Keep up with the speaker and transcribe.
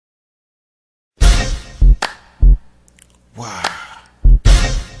Wow.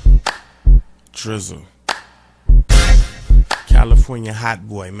 Drizzle. California hot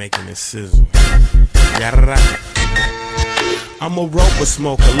boy making it sizzle. Yada. I'm a roper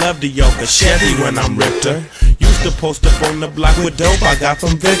smoker, love the yoker, Chevy when I'm Richter. Used to post up on the block with dope I got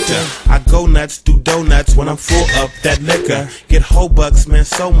from Victor. I go nuts, do donuts when I'm full of that liquor. Get whole bucks, man,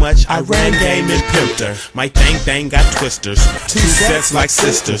 so much I ran game and pimped her. My thang got twisters, two sets like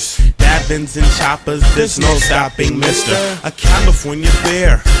sisters. Dabbins and choppers, there's no stopping, mister. A California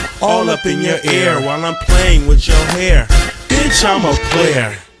bear, all up in your ear while I'm playing with your hair. Bitch, I'm a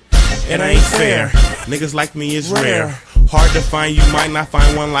player. It ain't fair, niggas like me is rare. Hard to find, you might not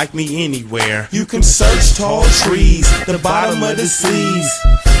find one like me anywhere. You can search tall trees, the bottom of the seas.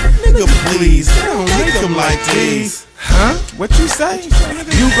 Nigga please, don't make them like these. Huh? What you say?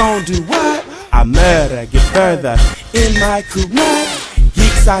 You gon' do what? I murder, get further in my crew nut.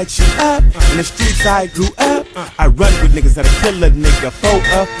 Geek side you up, in the streets I grew up. I run with niggas that'll kill a nigga for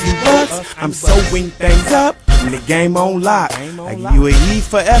a few bucks. I'm sewing things up, and the game on lock. I give you a E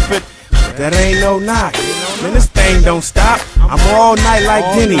for effort, but that ain't no knock. Man, this thing don't stop. I'm all night like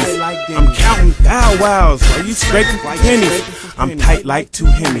Denny's. I'm counting wows while you scraping for pennies. I'm tight like two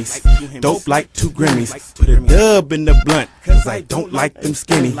Hemis, dope like two Grammys. Put a dub in the blunt, cause I don't like them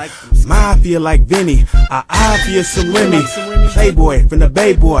skinny. Mafia like Vinny, I feel some Remy. Playboy from the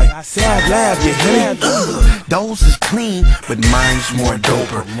Bay Boy, sad lab, you hear me? Those is clean, but mine's more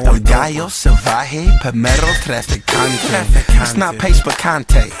doper. El gallo salvaje, primero traficante. It's not pace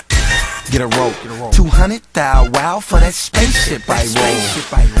picante. Get a rope, 200 thou wow for that spaceship I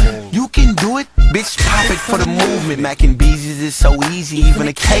roll. You can do it, bitch, pop it for the movement. Mac and Beezy's is so easy, even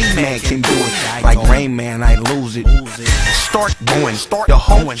a caveman can do it. Like Rain Man, I lose it. Start going, your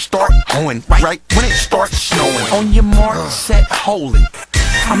hoeing, start hoeing. Right when it starts snowing. On your mark, set, hold it.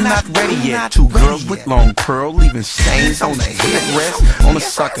 I'm not ready yet. Two girls with long curl, leaving stains on the headrest, on the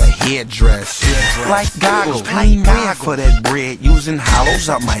sucker headdress. Like goggles, paying red for that bread, using hollows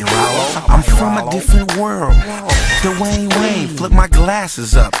up my rollo. I'm from a different world. Dwayne Wayne, flip my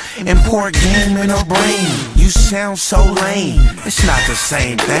glasses up and pour a game in her brain. You sound so lame. It's not the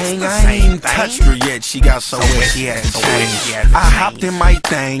same thing. I ain't even touched her yet. She got so wet she had to change. I hopped in my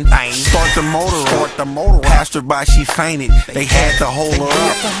thing, start the motor up. Passed her by, she fainted. They had to hold her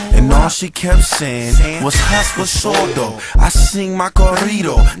up. And all she kept saying was hustle sordo. I sing my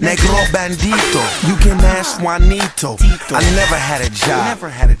corrido, negro bandito. You can ask Juanito. I never had a job.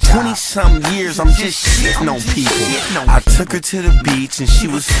 20-something years, I'm just shitting on people. I took her to the beach and she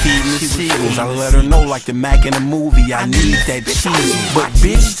was feeding the seagulls. I let her know like the Mac in a movie, I need that cheese. But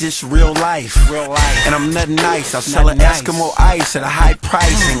bitch, this real life. And I'm nothing nice. I'll sell an Eskimo ice at a high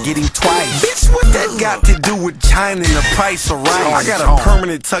price and get him twice. Bitch, what that got to do with China and the price of rice? I got a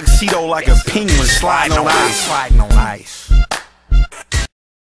permanent tuxedo like a penguin sliding on ice.